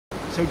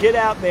So get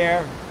out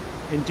there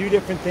and do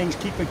different things.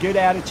 Keep a good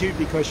attitude,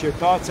 because your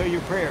thoughts are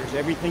your prayers.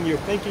 Everything you're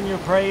thinking, you're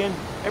praying.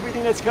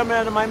 Everything that's coming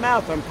out of my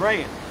mouth, I'm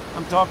praying.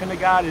 I'm talking to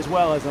God as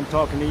well as I'm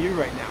talking to you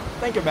right now.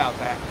 Think about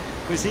that,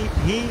 because he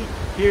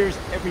hears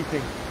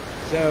everything.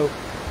 So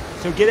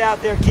get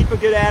out there, keep a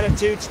good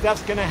attitude.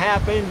 Stuff's going to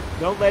happen.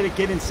 Don't let it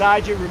get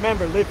inside you.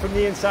 Remember, live from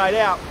the inside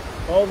out.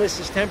 All this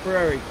is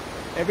temporary.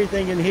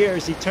 Everything in here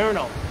is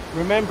eternal.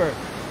 Remember,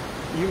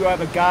 you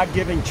have a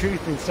God-given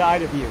truth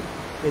inside of you.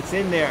 It's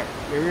in there.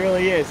 It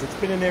really is. It's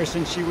been in there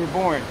since you were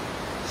born.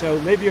 So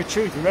live your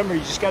truth. Remember,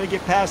 you just got to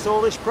get past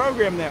all this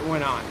program that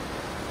went on,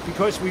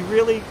 because we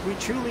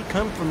truly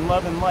come from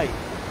love and light.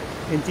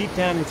 And deep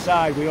down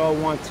inside, we all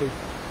want to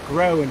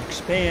grow and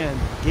expand,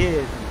 give,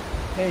 and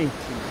think.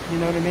 And, you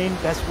know what I mean?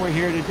 That's what we're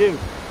here to do.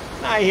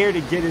 Not here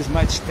to get as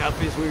much stuff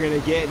as we're going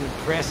to get and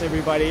impress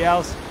everybody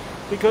else.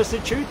 Because the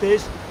truth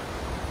is,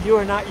 you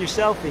are not your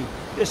selfie.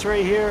 This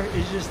right here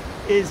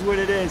is what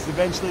it is.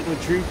 Eventually, the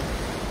truth,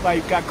 if I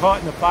got caught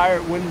in the fire,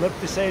 it wouldn't look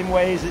the same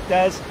way as it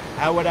does.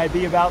 How would I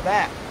be about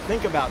that?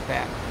 Think about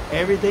that.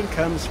 Everything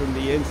comes from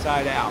the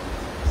inside out.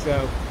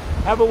 So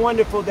have a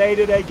wonderful day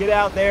today. Get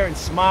out there and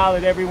smile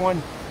at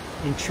everyone,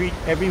 and treat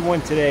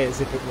everyone today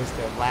as if it was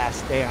their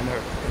last day on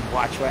earth, and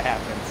watch what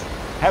happens.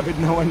 Have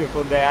a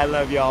wonderful day. I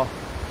love y'all.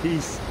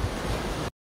 Peace.